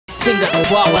singer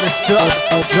power star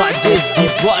Rajesh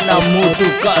Deewana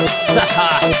Motuka Saha.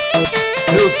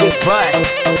 Music by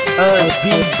SB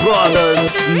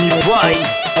Brothers Nivai.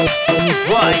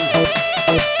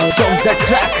 Song the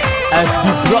track SB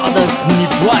Brothers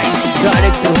Nivai.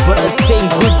 Director Bharat Singh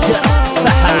Gujjar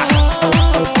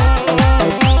Saha.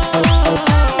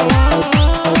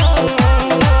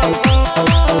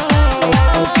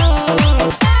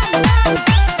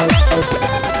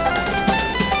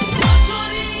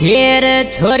 हेर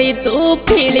छोरी तू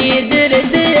पीली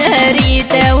जर्द हरी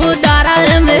ते उदारा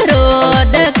मेरो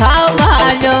दिखावा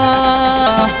जो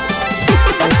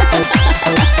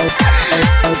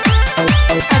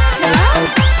अच्छा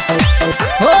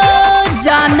हो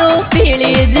जानो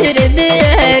पीली जर्द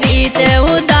हरी ते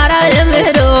उदारा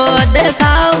मेरो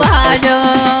दिखावा जो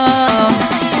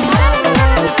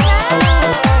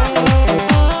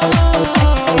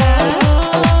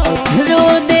रो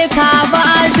दिखावा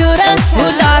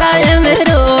उदारा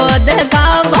मेरो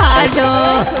दिखावा जो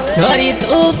छोरी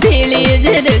तू पीली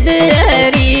जर्द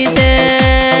हरी ते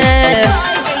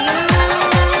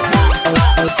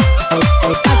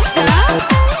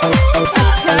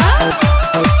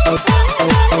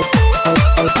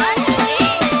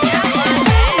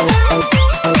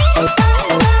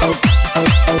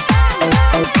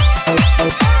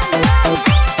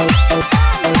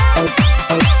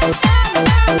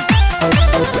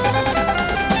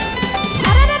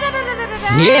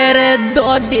हेर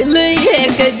दो दिल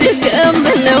एक जगह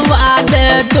मिलवा दे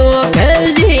तो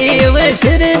जीव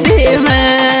श्रद्धि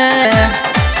में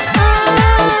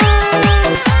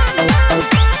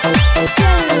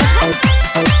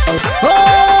हो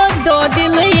दो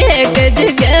दिल एक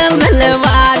जगह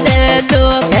मिलवा दे तो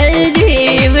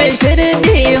जीव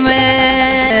श्रद्धि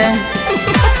में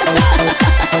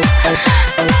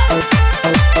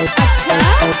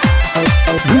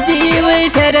जीव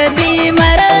श्रद्धि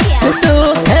मर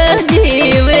दुख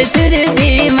जीव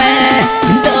श्रद्धि में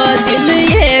दो दिल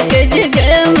एक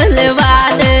जगह मिलवा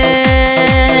दे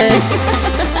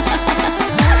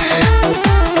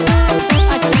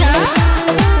अच्छा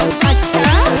अच्छा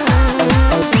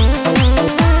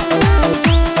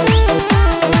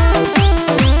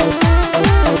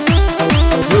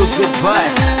Music by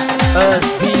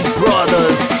SB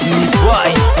Brothers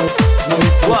Nivai.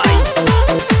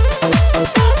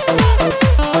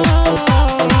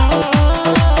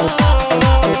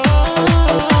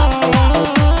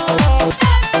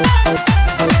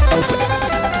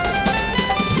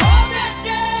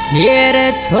 हेर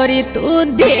छोरी तू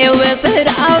देव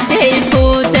पराव दे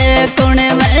पूजे कुण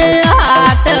में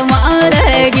हाथ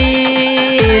मारेगी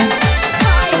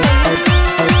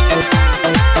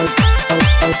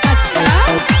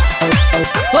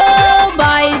हो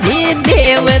भाई जी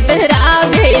देव पराव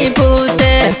दे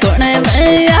पूजे कुण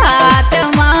में हाथ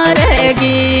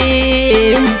मारेगी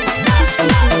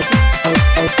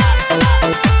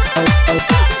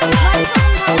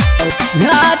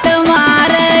हाथ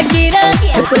मारेगी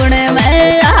कुण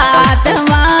में हाथ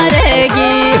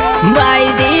मारेगी भाई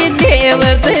जी देव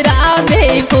परा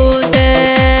भी पूछे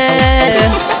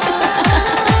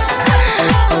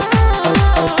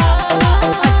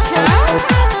अच्छा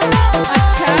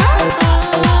अच्छा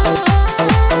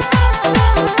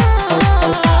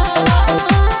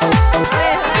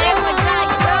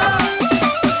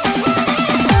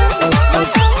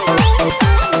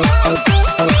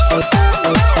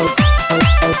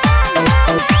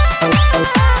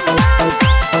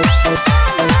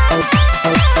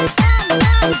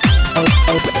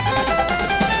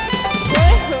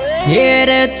हेर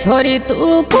छोरी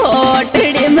तू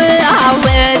कोटड़ी में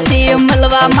आवे ची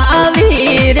मलवा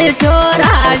महावीर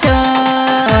छोरा जो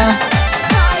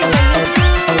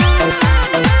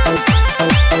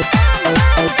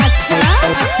अच्छा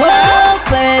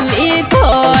पहली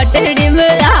कोटड़ी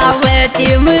में आवे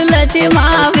ची मलच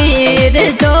महावीर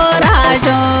छोरा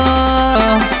जो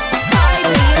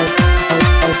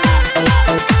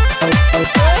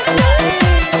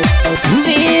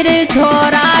वीर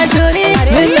छोरा छोरी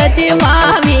लची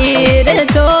महावीर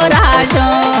छोरा जो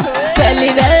चली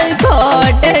गई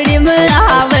कोटड़ी में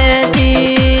आवती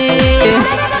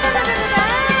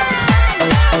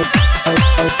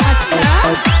अच्छा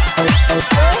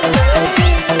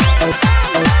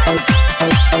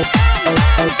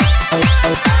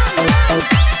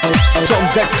Song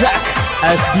the track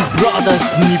SB Brothers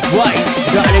Nivai.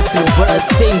 Director Bharat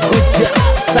Singh Gujjar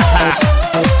Saha.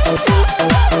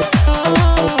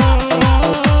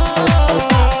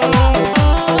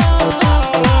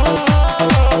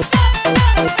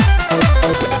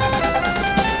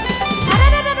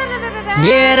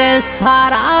 हेर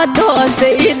सारा दोस्त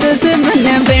दुश्मन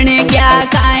बन गया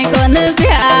काय कौन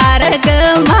प्यार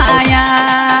कमा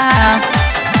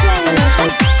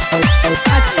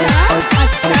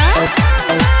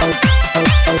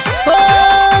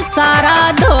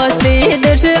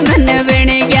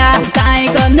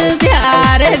जाने कौन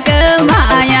प्यार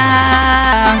कमाया।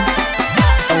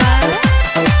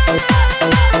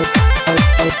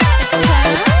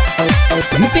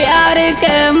 प्यार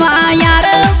कमाया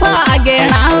रे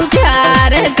भागना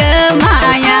प्यार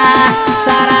कमाया।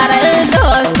 सारा रे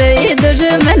दोस्त ही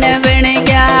दुश्मन बन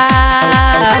गया।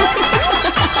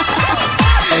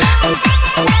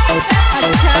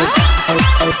 अच्छा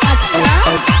अच्छा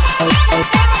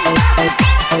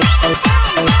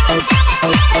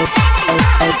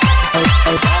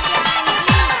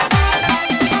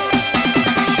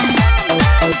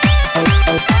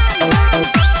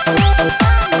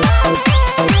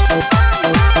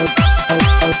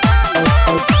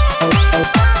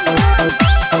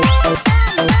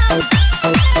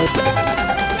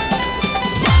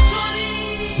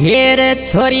हेर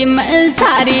छोरी मैं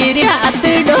सारी रात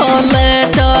ढोल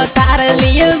तो तार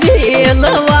लिए भील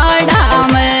वाड़ा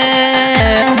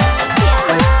में।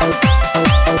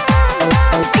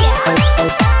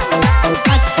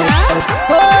 अच्छा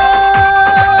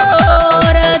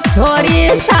और छोरी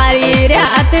सारी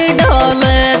रात ढोल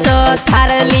तो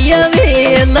तार लिए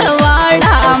भील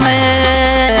वाड़ा में।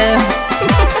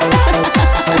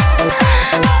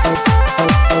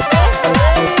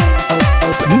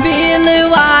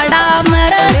 भीलवाड़ा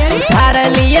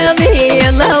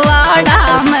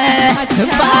में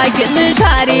पागल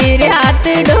सारी रात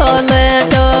ढोल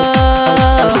तो।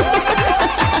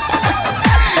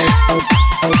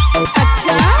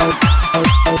 अच्छा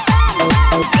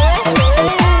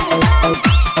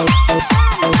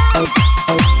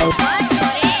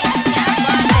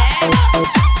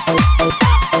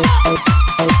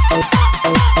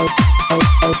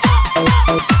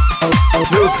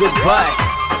Music by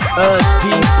SP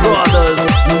Brothers,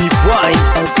 Nipwai.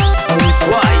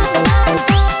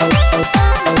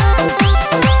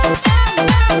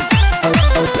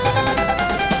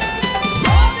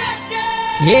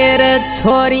 हेर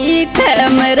छोरी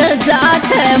कमर जात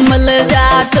मल जा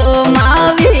तो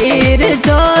महावीर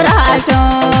चोरा सो।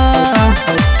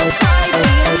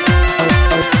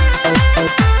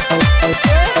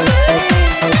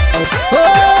 ओ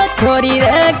छोरी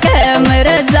रे कमर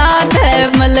जात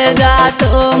मल जा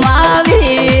तो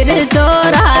महावीर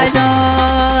चोरा सो।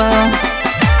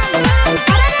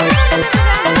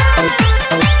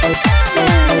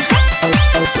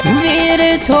 वीर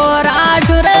छोरा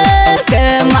सुर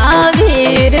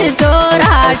महावीर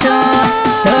चोरा सो।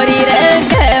 छोरी रे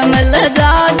कमल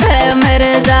जा कमर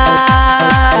जा।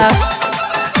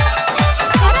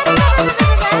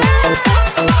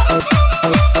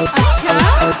 अच्छा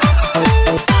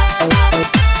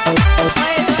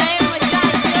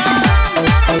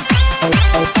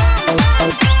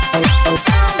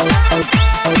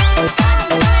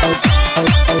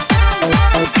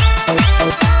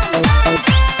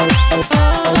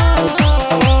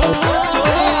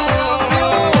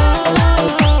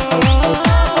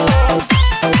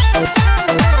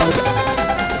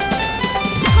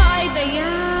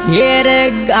हेर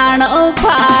गानो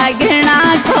फागना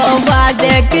को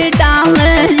बाजक टाम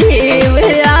जीव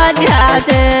आजा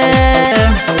से।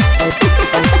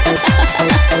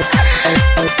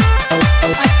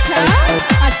 अच्छा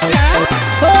अच्छा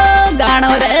ओ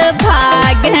गानो रे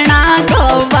फागना को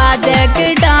बाजक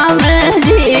टाम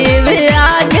जीव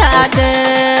आजा से।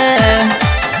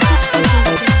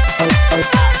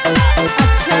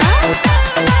 अच्छा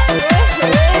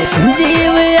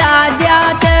जीव आजा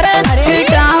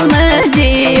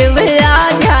जीव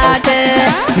आजात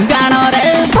गानो रे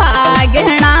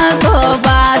भागना को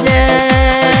बाज।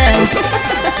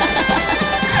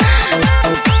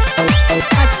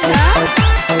 अच्छा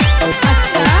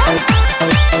अच्छा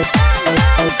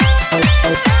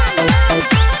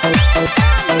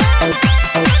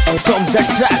From the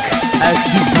track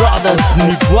SP Brothers,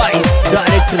 Nipwai.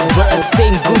 Director Bharat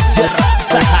Singh Gujjar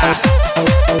Saha.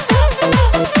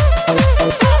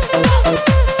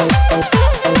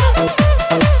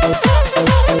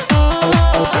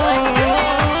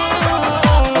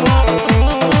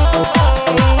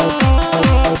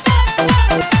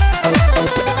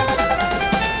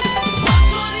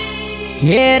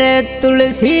 हेर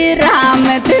तुलसी राम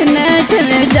तिन सुन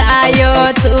जायो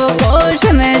तू कोश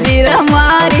में जीर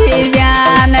हमारी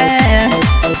जान।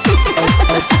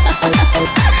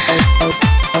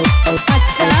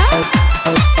 अच्छा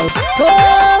ओ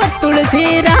तुलसी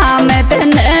राम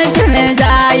तिन सुन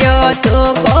जायो तू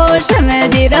कोश में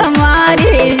जीर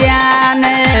हमारी जान।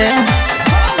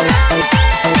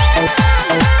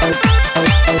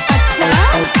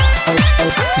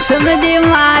 समझ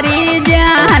मारी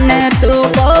जान तू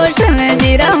को समझ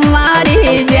मारी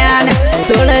जान।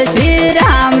 तुलसी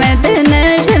राम दिन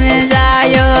सुन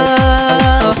जायो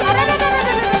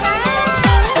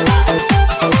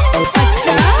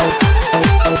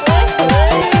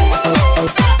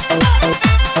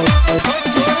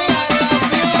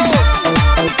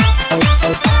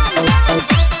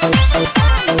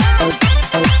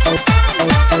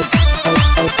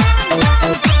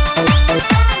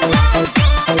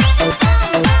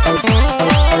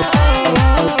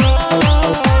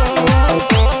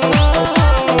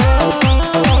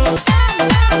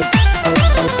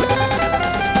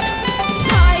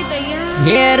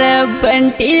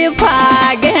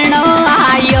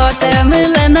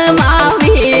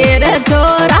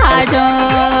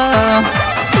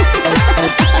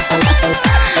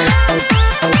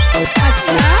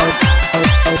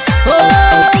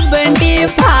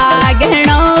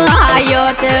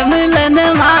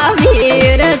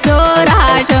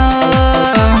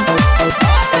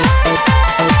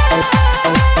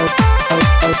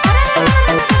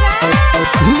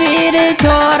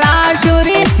छोरा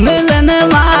शुरी मिलन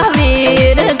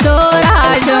महावीर छोरा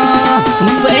जो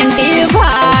बंटी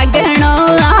भागणो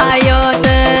आयो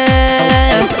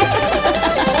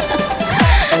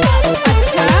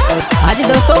हाँ जी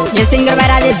दोस्तों, ये सिंगर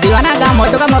राजेश दीवाना गाँव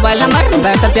मोटुका। मोबाइल नंबर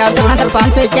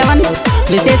 72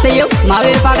 विशेष सहयोग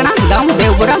महावीर पागड़ा गाँव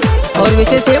देवपुरा और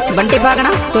विशेष सहयोग बंटी पागड़ा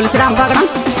तुलसीराम पागड़ा।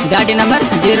 गाड़ी नंबर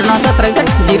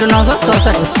 0963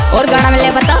 0964 और गाना मिले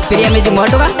पता प्रिया म्यूजिक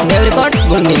मोटुका देव रिकॉर्ड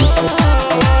बूंदी।